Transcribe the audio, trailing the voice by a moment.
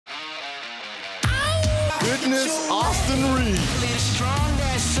goodness, Austin Reaves.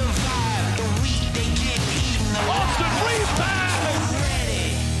 Austin Reaves back!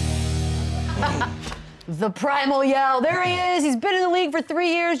 The primal yell. There he is. He's been in the league for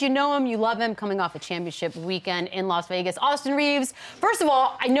 3 years. You know him. You love him. Coming off a championship weekend in Las Vegas. Austin Reaves, first of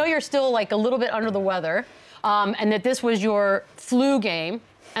all, I know you're still like a little bit under the weather and that this was your flu game.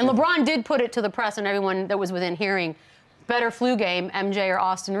 And LeBron did put it to the press and everyone that was within hearing. Better flu game, MJ or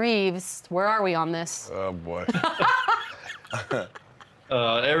Austin Reaves? Where are we on this? Oh, boy.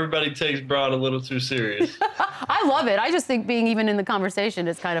 Everybody takes Bron a little too serious. I love it. I just think being even in the conversation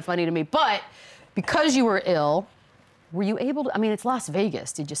is kind of funny to me. But because you were ill, were you able to, I mean, it's Las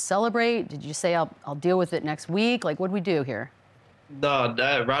Vegas. Did you celebrate? Did you say, I'll deal with it next week? Like, what'd we do here? No,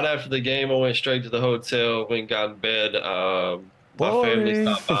 right after the game, I went straight to the hotel, went and got in bed. My family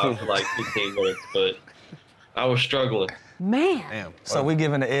stopped by for like 15 minutes, but I was struggling. Man. Damn. So we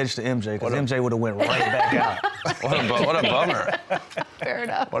giving the edge to MJ, because MJ would have went right back out. What a bummer. Fair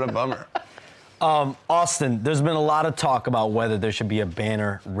enough. What a bummer. Austin, there's been a lot of talk about whether there should be a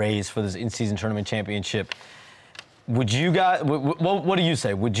banner raised for this in-season tournament championship. Would you guys, what do you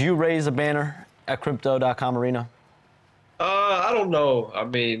say? Would you raise a banner at Crypto.com Arena? I don't know. I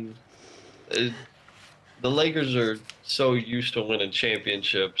mean, the Lakers are so used to winning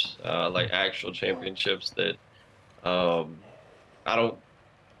championships, like actual championships, that I don't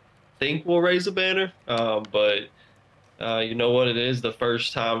think we'll raise a banner. But you know what? It is the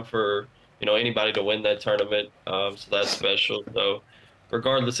first time for anybody to win that tournament, so that's special. So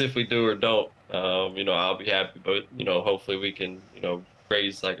regardless if we do or don't, I'll be happy. But hopefully we can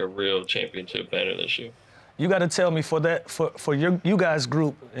raise like a real championship banner this year. You got to tell me, for you guys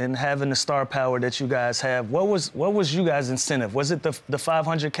group and having the star power that you guys have, what was you guys' incentive? Was it the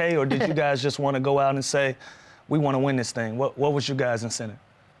 $500K, or did you guys just want to go out and say, we want to win this thing? What was you guys' incentive?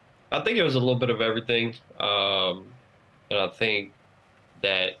 I think it was a little bit of everything, and I think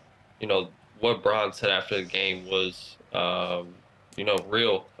that what Bron said after the game was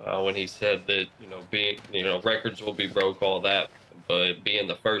real when he said that being records will be broke, all that. But being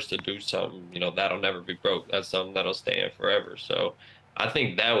the first to do something, that'll never be broke. That's something that'll stand forever. So I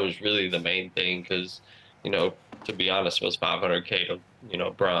think that was really the main thing, because, to be honest, it was $500K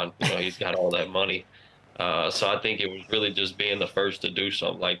to, Bron. He's got all that money. So I think it was really just being the first to do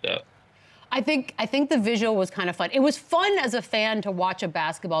something like that. I think the visual was kind of fun. It was fun as a fan to watch a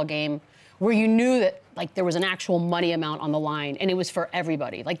basketball game where you knew that like there was an actual money amount on the line and it was for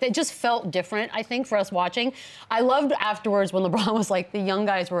everybody. Like that just felt different, I think, for us watching. I loved afterwards when LeBron was like, the young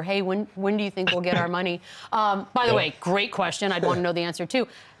guys were, hey, when do you think we'll get our money? By the way, great question. I'd want to know the answer too.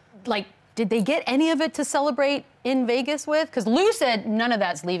 Like, did they get any of it to celebrate in Vegas with? Because Lou said none of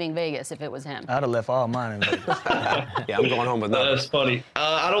that's leaving Vegas if it was him. I'd have left all mine in Vegas. Yeah, I'm going home with nothing. That's funny.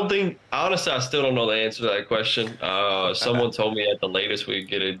 I don't think, honestly, I still don't know the answer to that question. Someone told me at the latest we'd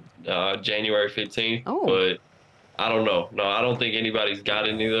get it January 15th, but I don't know. No, I don't think anybody's got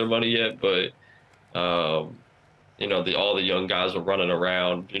any of their money yet, but all the young guys were running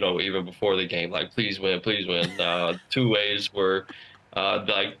around, even before the game, like, please win, please win. Two ways were,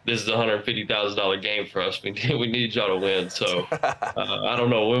 like, this is a $150,000 game for us. We need y'all to win. So I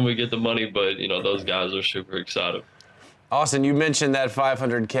don't know when we get the money, but those guys are super excited. Austin, you mentioned that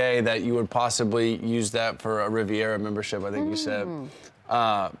 $500K that you would possibly use that for a Riviera membership, I think you said.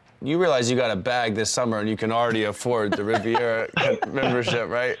 You realize you got a bag this summer and you can already afford the Riviera membership,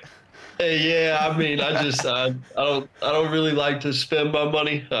 right? Yeah, I mean, I don't really like to spend my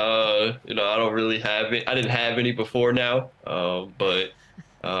money. I don't really have it. I didn't have any before now, but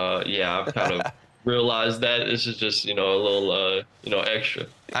yeah, I've kind of realized that this is just a little extra.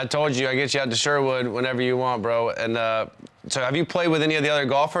 I told you I get you out to Sherwood whenever you want, bro. And so have you played with any of the other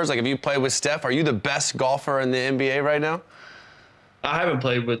golfers? Like, have you played with Steph? Are you the best golfer in the NBA right now? I haven't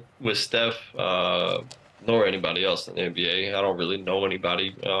played with Steph. Nor anybody else in the NBA. I don't really know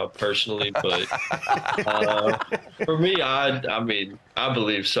anybody personally, but for me, I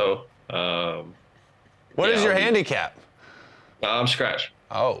believe so. What is your handicap? I'm scratch.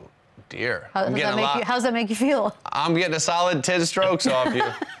 Oh, dear. How's that make you feel? I'm getting a solid 10 strokes off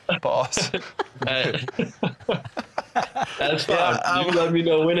you, boss. That's fine. Yeah, you let me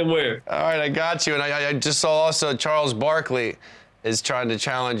know when and where. All right, I got you. And I just saw also Charles Barkley is trying to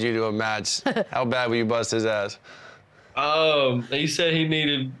challenge you to a match. How bad will you bust his ass? He said he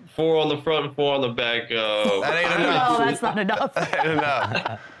needed 4 on the front and 4 on the back. That ain't enough. No, that's not enough. That ain't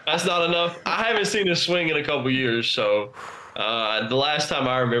enough. That's not enough. I haven't seen him swing in a couple years, so the last time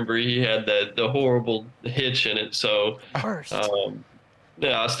I remember, he had the horrible hitch in it. So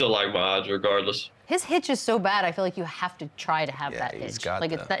Yeah, I still like my odds regardless. His hitch is so bad. I feel like you have to try to have Yeah, that he's hitch. got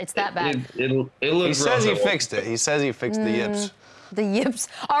Like that. it's that bad. It looks He says he rough. fixed it. He says he fixed the yips. The yips.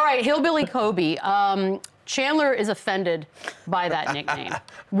 All right, Hillbilly Kobe. Chandler is offended by that nickname.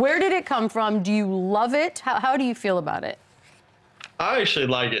 Where did it come from? Do you love it? How do you feel about it? I actually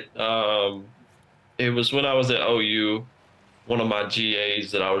like it. It was when I was at OU, one of my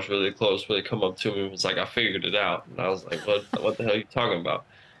GAs that I was really close with come up to me and was like, I figured it out. And I was like, what the hell are you talking about?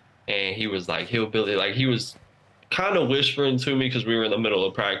 And he was like, hillbilly. Like, he was kind of whispering to me because we were in the middle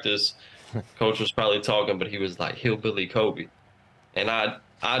of practice. Coach was probably talking, but he was like, Hillbilly Kobe. And I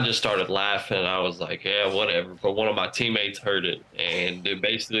just started laughing, and I was like, yeah, whatever. But one of my teammates heard it, and it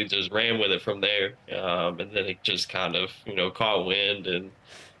basically just ran with it from there. And then it just kind of, caught wind, and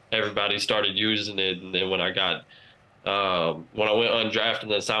everybody started using it. And then when I went undrafted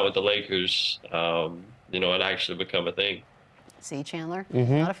and then signed with the Lakers, it actually became a thing. See, Chandler,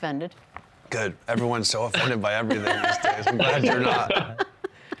 not offended. Good. Everyone's so offended by everything these days. I'm glad you're not.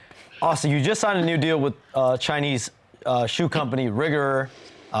 Austin, you just signed a new deal with Chinese shoe company Rigger.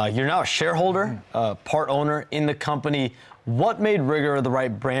 You're now a shareholder, part owner in the company. What made Rigger the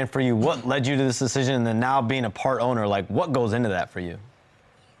right brand for you? What led you to this decision? And then now being a part owner, like, what goes into that for you?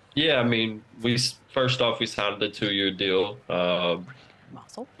 Yeah, I mean, first off, we signed a 2-year deal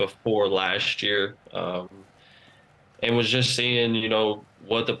before last year, and was just seeing,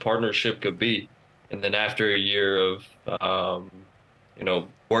 what the partnership could be. And then after a year of,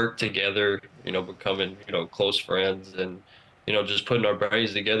 work together, becoming, close friends and, just putting our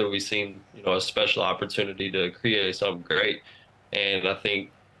brains together, we seen, a special opportunity to create something great. And I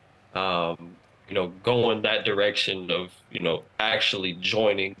think, going that direction of, actually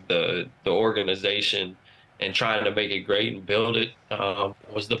joining the organization and trying to make it great and build it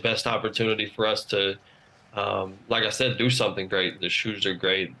was the best opportunity for us to, like I said, do something great. The shoes are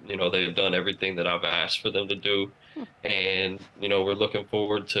great. They've done everything that I've asked for them to do. And, we're looking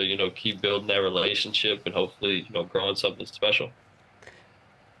forward to, keep building that relationship and hopefully, growing something special.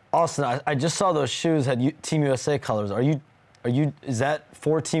 Austin, I just saw those shoes had Team USA colors. Is that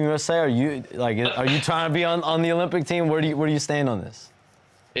for Team USA? Are you trying to be on the Olympic team? Where do you stand on this?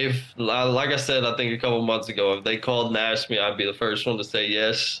 If, like I said, I think a couple months ago, if they called and asked me, I'd be the first one to say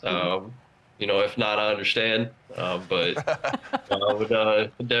yes. If not, I understand. But I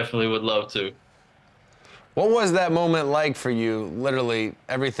definitely would love to. What was that moment like for you, literally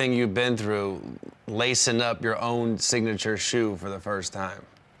everything you've been through, lacing up your own signature shoe for the first time?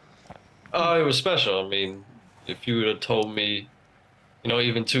 Oh, it was special. I mean, if you would have told me,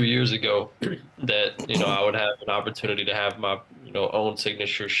 even 2 years ago that, I would have an opportunity to have my, own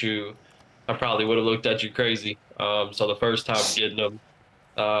signature shoe, I probably would have looked at you crazy. So the first time getting them,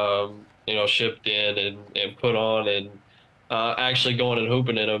 shipped in and put on and actually going and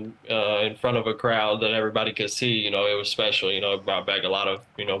hooping in them in front of a crowd that everybody could see, it was special. It brought back a lot of,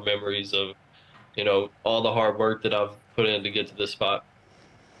 memories of, all the hard work that I've put in to get to this spot.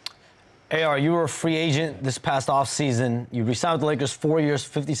 AR, you were a free agent this past offseason. You re-signed with the Lakers, 4 years,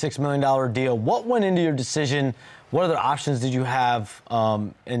 $56 million deal. What went into your decision? What other options did you have?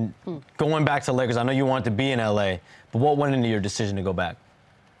 And going back to the Lakers, I know you wanted to be in LA, but what went into your decision to go back?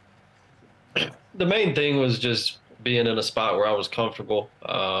 The main thing was just being in a spot where I was comfortable,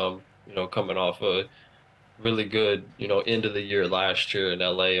 coming off a really good, end of the year last year in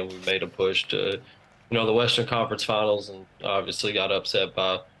LA, and we made a push to, the Western Conference Finals, and obviously got got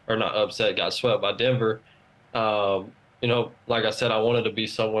swept by Denver. Like I said, I wanted to be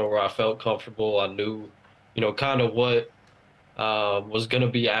somewhere where I felt comfortable. I knew, kind of what was going to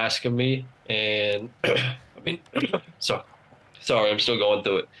be asking me. And I mean, sorry, I'm still going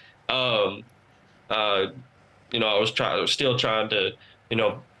through it. I was still trying to,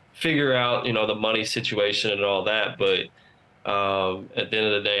 figure out, the money situation and all that. But at the end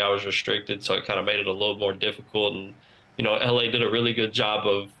of the day, I was restricted, so it kind of made it a little more difficult. And LA did a really good job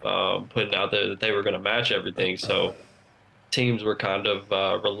of putting out there that they were going to match everything. So teams were kind of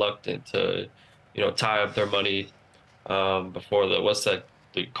reluctant to, tie up their money before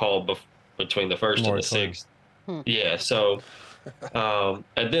between the first and the sixth. Yeah. So at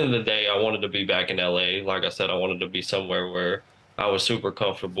the end of the day, I wanted to be back in LA. Like I said, I wanted to be somewhere where I was super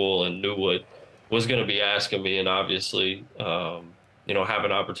comfortable and knew what was going to be asking me, and obviously, have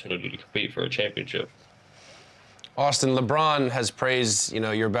an opportunity to compete for a championship. Austin, LeBron has praised,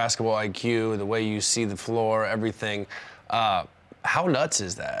 your basketball IQ, the way you see the floor, everything. How nuts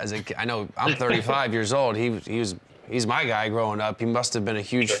is that? I know I'm 35 years old. He's my guy growing up. He must have been a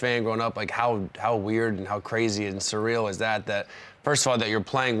huge fan growing up. Like, how weird and how crazy and surreal is that first of all, that you're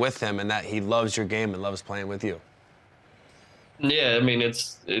playing with him and that he loves your game and loves playing with you? Yeah, I mean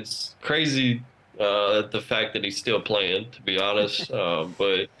it's crazy the fact that he's still playing, to be honest.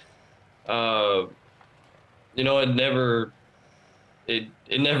 But uh, it never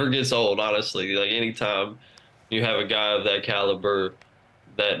gets old, honestly. Like anytime you have a guy of that caliber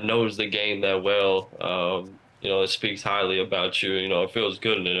that knows the game that well, it speaks highly about you. It feels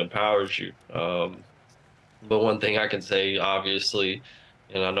good and it empowers you. But one thing I can say, obviously,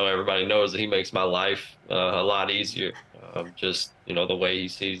 and I know everybody knows that he makes my life a lot easier. Just the way he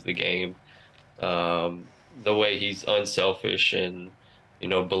sees the game, the way he's unselfish and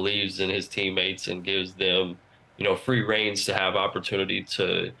believes in his teammates and gives them free reins to have opportunity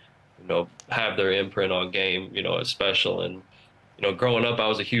to have their imprint on game. Is special. And growing up, I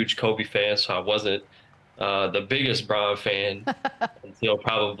was a huge Kobe fan, so I wasn't the biggest Bron fan until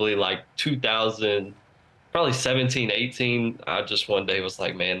probably like 2000, probably 17, 18. I just one day was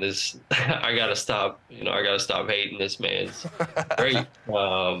like, man, I gotta stop. I gotta stop hating this man's great.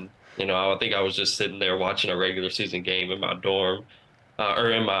 I think I was just sitting there watching a regular season game in my dorm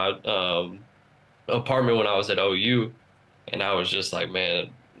or in my apartment when I was at OU, and I was just like, man,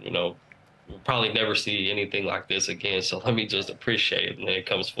 we'll probably never see anything like this again. So let me just appreciate it. And then it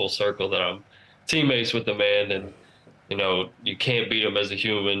comes full circle that I'm teammates with the man, and you can't beat him as a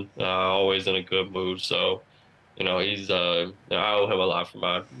human. Always in a good mood. So, he's I owe him a lot for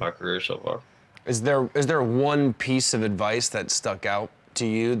my career so far. Is there one piece of advice that stuck out to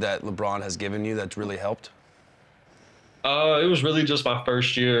you that LeBron has given you that's really helped? It was really just my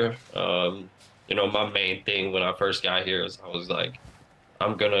first year. My main thing when I first got here is I was like,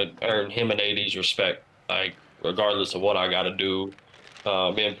 I'm gonna earn him and AD's respect, like regardless of what I got to do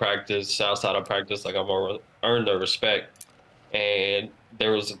in practice, outside of practice. Like I'm gonna earn their respect. And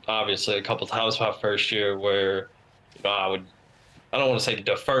there was obviously a couple times my first year where I don't want to say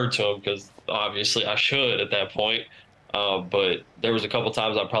defer to him because obviously I should at that point. But there was a couple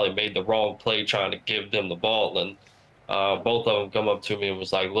times I probably made the wrong play trying to give them the ball, and both of them come up to me and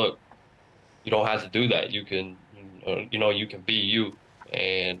was like, "Look, you don't have to do that. You can, you can be you."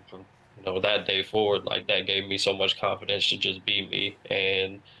 And from that day forward, like that gave me so much confidence to just be me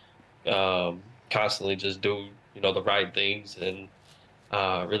and constantly just do the right things and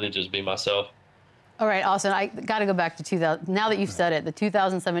really just be myself. All right, Austin, I got to go back to 2000. Now that you've said it, the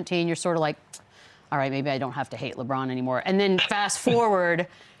 2017, you're sort of like, all right, maybe I don't have to hate LeBron anymore. And then fast forward,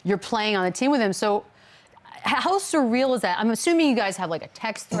 you're playing on the team with him. So how surreal is that? I'm assuming you guys have like a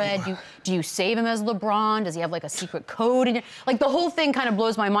text thread. Do you save him as LeBron? Does he have like a secret code? Like the whole thing kind of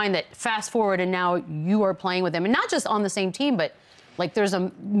blows my mind that fast forward and now you are playing with him. And not just on the same team, but like there's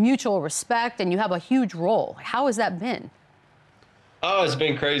a mutual respect and you have a huge role. How has that been? Oh, it's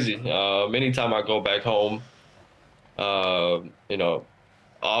been crazy. Anytime I go back home,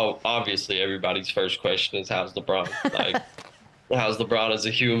 obviously everybody's first question is how's LeBron? Like, how's LeBron as a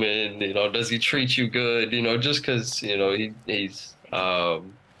human? Does he treat you good? Just because he's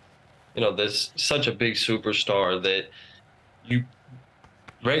there's such a big superstar that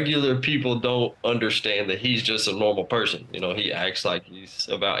regular people don't understand that he's just a normal person. He acts like he's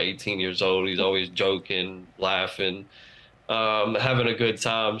about 18 years old. He's always joking, laughing, having a good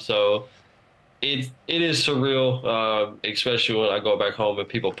time. So it is surreal, especially when I go back home and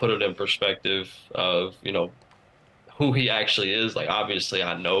people put it in perspective of, who he actually is. Like, obviously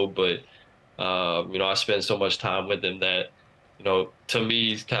I know, but, I spend so much time with him that, to me,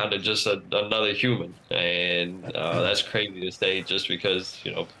 he's kind of just another human. And that's crazy to say just because,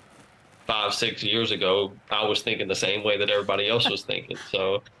 5-6 years ago, I was thinking the same way that everybody else was thinking.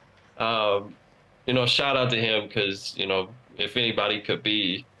 So, shout out to him because, if anybody could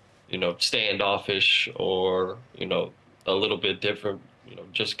be, standoffish or, a little bit different,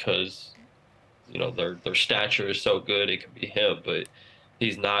 just because, their stature is so good, it could be him. But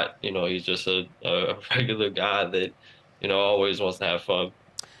he's not, he's just a regular guy that, always wants to have fun.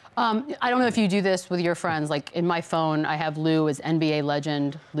 I don't know if you do this with your friends. Like in my phone, I have Lou as NBA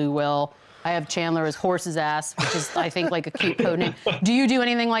legend, Lou Will. I have Chandler as horse's ass, which is, I think, like a cute code name. Do you do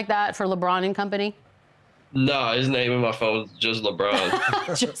anything like that for LeBron and company? No, his name in my phone is just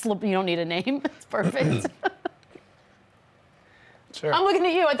LeBron. You don't need a name. It's perfect. Sure. I'm looking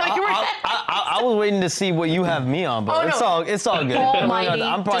at you. I thought you were. I was waiting to see what you have me on, but it's all good. Almighty,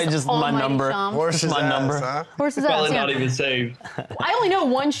 I'm probably just my number. Shams. Horse's my ass, number. huh? Horse's Probably ass, yeah. not even saved. I only know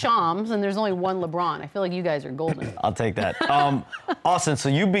one Shams, and there's only one LeBron. I feel like you guys are golden. I'll take that. Austin, so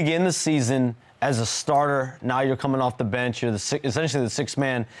you begin the season as a starter. Now you're coming off the bench. You're essentially the sixth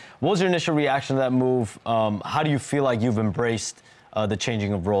man. What was your initial reaction to that move? How do you feel like you've embraced the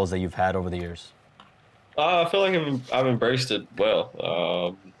changing of roles that you've had over the years? I feel like I've embraced it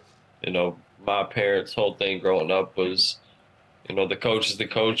well. My parents' whole thing growing up was, the coach is the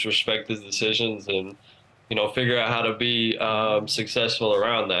coach, respect his decisions, and, figure out how to be successful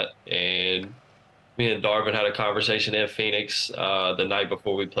around that. And me and Darvin had a conversation in Phoenix the night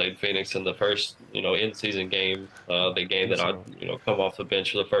before we played Phoenix in the first, in-season game, the game that I, come off the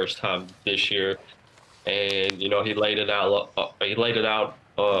bench for the first time this year. And, he laid it out,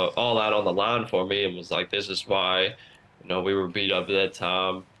 all out on the line for me and was like, this is why, we were beat up at that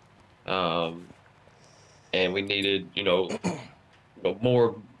time. And we needed,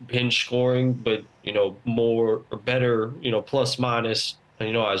 more bench scoring, but, more or better, plus minus,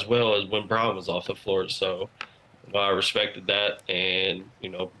 as well as when Brown was off the floor. So I respected that and,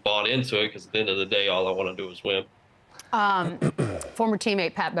 bought into it because at the end of the day, all I want to do is win. Former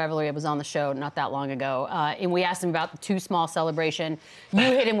teammate Pat Beverly was on the show not that long ago, and we asked him about the too small celebration. You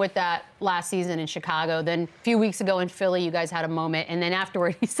hit him with that last season in Chicago. Then a few weeks ago in Philly, you guys had a moment. And then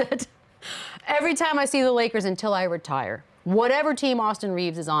afterward, he said, every time I see the Lakers until I retire, whatever team Austin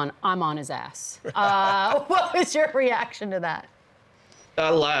Reaves is on, I'm on his ass. What was your reaction to that? I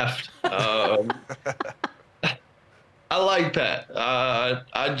laughed. I like Pat.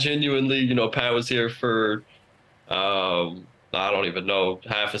 I genuinely, Pat was here for, I don't even know,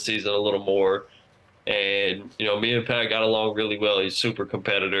 half a season, a little more. And, me and Pat got along really well. He's super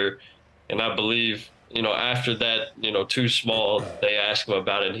competitor. And I believe, after that, too small, they asked him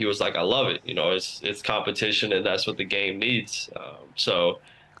about it and he was like, I love it. It's competition and that's what the game needs. So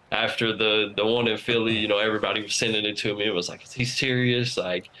after the one in Philly, everybody was sending it to me. It was like, is he serious?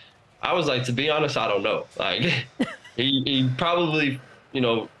 Like, I was like, to be honest, I don't know. Like, he probably,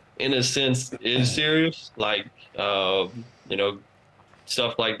 in a sense is serious. Like,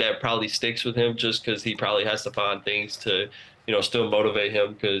 stuff like that probably sticks with him just because he probably has to find things to, still motivate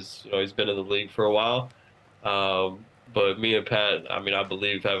him because, he's been in the league for a while. But me and Pat, I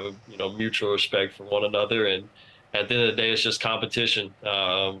believe have a, mutual respect for one another. And at the end of the day, it's just competition.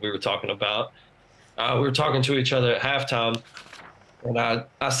 We were talking to each other at halftime. And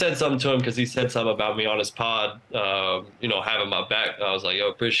I said something to him because he said something about me on his pod, having my back. I was like, yo,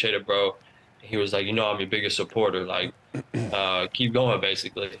 appreciate it, bro. He was like, I'm your biggest supporter. Like, keep going,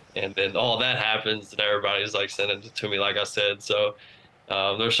 basically. And then all that happens, and everybody's like sending it to me, like I said. So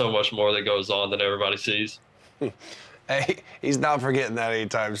there's so much more that goes on than everybody sees. Hey, he's not forgetting that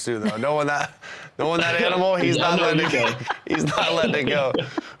anytime soon, though. Knowing that animal, he's not letting it go. He's not letting it go.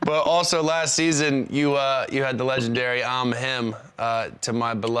 But also last season, you had the legendary "I'm him" to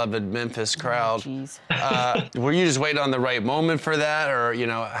my beloved Memphis crowd. Were you just waiting on the right moment for that, or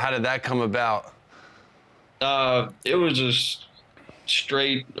how did that come about? It was just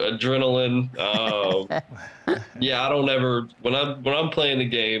straight adrenaline. Yeah, I don't ever when I'm playing the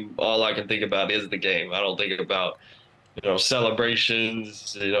game, all I can think about is the game. I don't think about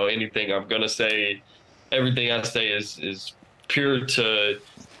celebrations, anything I'm gonna say. Everything I say is pure to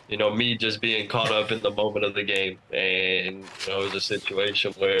me just being caught up in the moment of the game. And it was a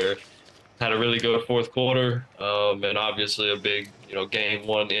situation where I had a really good fourth quarter, and obviously a big game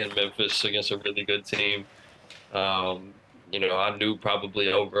one in Memphis against a really good team. I knew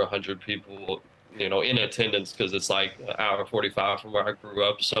probably over 100 people in attendance because it's like an hour 45 from where I grew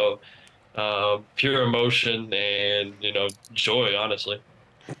up. So pure emotion and joy, honestly.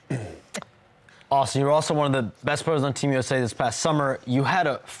 Austin, you're also one of the best players on Team USA this past summer. You had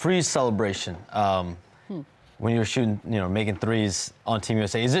a freeze celebration when you were shooting, making threes on Team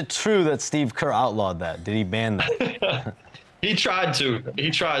USA. Is it true that Steve Kerr outlawed that? Did he ban that? He tried to.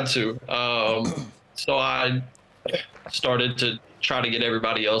 So I started to try to get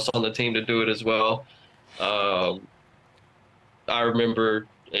everybody else on the team to do it as well. I remember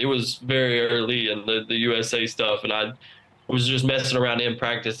it was very early in the USA stuff, and I was just messing around in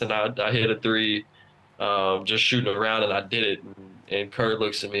practice, and I hit a three, just shooting around, and I did it. And Kurt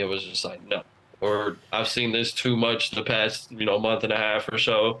looks at me and was just like, no. Or I've seen this too much the past, month and a half or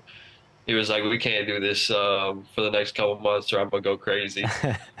so. He was like, we can't do this for the next couple months or I'm going to go crazy.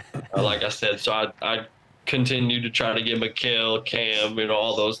 Like I said, so I continued to try to get Mikal, Cam,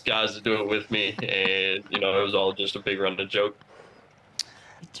 all those guys to do it with me. And, it was all just a big running joke.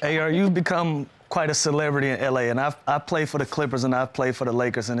 AR, you've become quite a celebrity in LA, and I play for the Clippers and I've played for the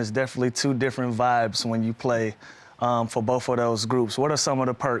Lakers, and it's definitely two different vibes when you play for both of those groups. What are some of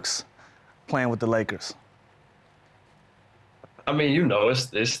the perks playing with the Lakers?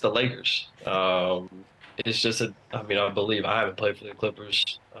 It's the Lakers. It's just I believe I haven't played for the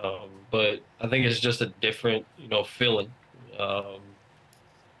Clippers, but I think it's just a different, feeling. I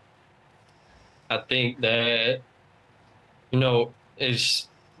think that, it's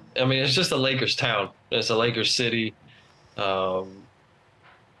just a Lakers town. It's a Lakers city.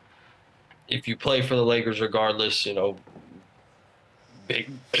 If you play for the Lakers regardless,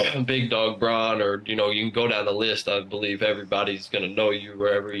 big dog Bron, or you can go down the list. I believe everybody's gonna know you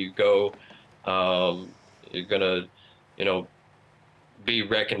wherever you go. You're gonna be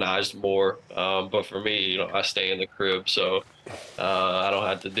recognized more. But for me, I stay in the crib, so I don't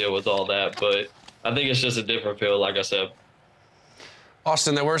have to deal with all that. But I think it's just a different feel, like I said.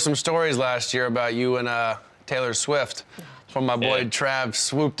 Austin, there were some stories last year about you and Taylor Swift. From my boy Trav,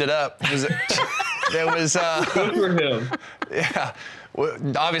 swooped it up. There was Good for him. Yeah. Well,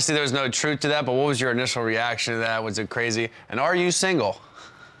 obviously, there's no truth to that, but what was your initial reaction to that? Was it crazy? And are you single?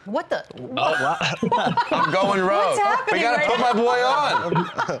 What the? I'm going rogue. What's happening We gotta right put now? my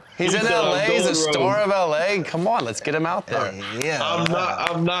boy on. He's in said LA. I'm He's a going star rogue. of LA. Come on, let's get him out there.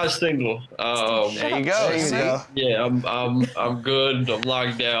 I'm not single. There you go. See? Yeah, I'm good. I'm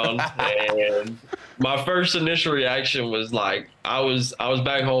locked down, and my first initial reaction was like, I was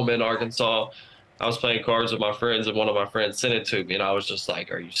back home in Arkansas. I was playing cards with my friends, and one of my friends sent it to me, and I was just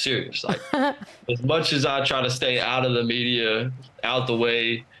like, "Are you serious?" Like, as much as I try to stay out of the media, out the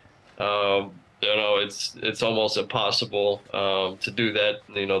way, it's almost impossible to do that.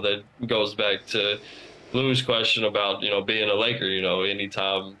 That goes back to Lou's question about being a Laker.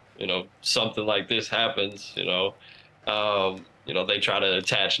 Anytime something like this happens, they try to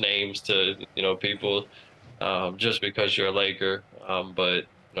attach names to people just because you're a Laker. But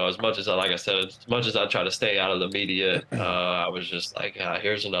as much as I try to stay out of the media, I was just like,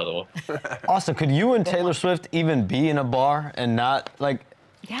 here's another one. Austin, could you and Taylor Swift even be in a bar and not like?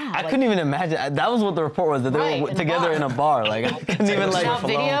 Yeah. I couldn't even imagine. That was what the report was, that they Right, were in a together bar. in a bar. Like I couldn't even Without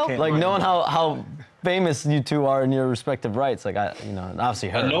video? knowing how famous you two are in your respective rights. Like obviously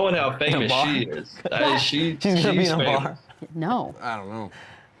her. Knowing how famous bar? she is, she's gonna be in a famous. bar. No. I don't know.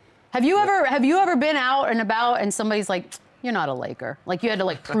 Have you ever been out and about and somebody's like, "You're not a Laker"? Like you had to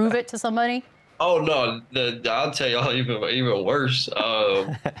like prove it to somebody? Oh no, I'll tell y'all even worse.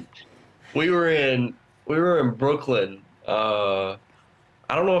 We were in Brooklyn.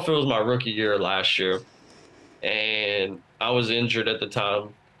 I don't know if it was my rookie year or last year, and I was injured at the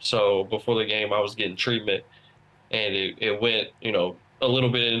time. So before the game, I was getting treatment, and it went a little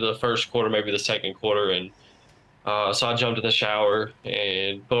bit into the first quarter, maybe the second quarter, and so I jumped in the shower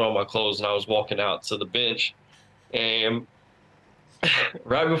and put on my clothes, and I was walking out to the bench, and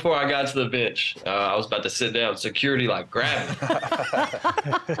right before I got to the bench, I was about to sit down. Security grabbed me.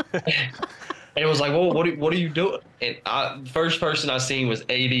 And it was like, "Well, what are you doing?" And first person I seen was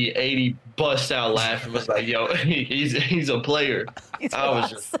 80 bust out laughing. Was like, "Yo, he's a player." I was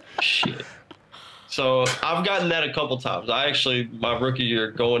just shit. So I've gotten that a couple times. My rookie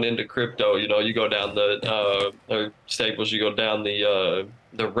year going into crypto, you go down or Staples, you go down the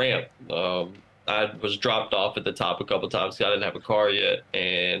ramp. I was dropped off at the top a couple times because I didn't have a car yet,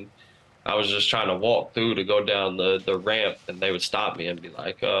 and I was just trying to walk through to go down the ramp, and they would stop me and be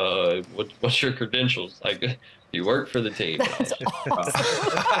like, what's your credentials? Like, you work for the team. That's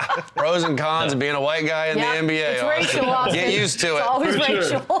awesome. Pros and cons of being a white guy in the NBA. It's Austin. racial, Austin. Get used to It's it. always For sure.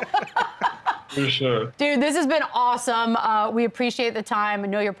 racial. For sure. Dude, this has been awesome. We appreciate the time. I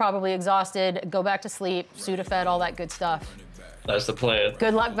know you're probably exhausted. Go back to sleep, Sudafed, all that good stuff. That's the plan.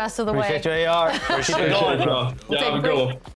 Good luck, best of the way. Appreciate your AR. Appreciate Keep it it. going. Y'all have a good one.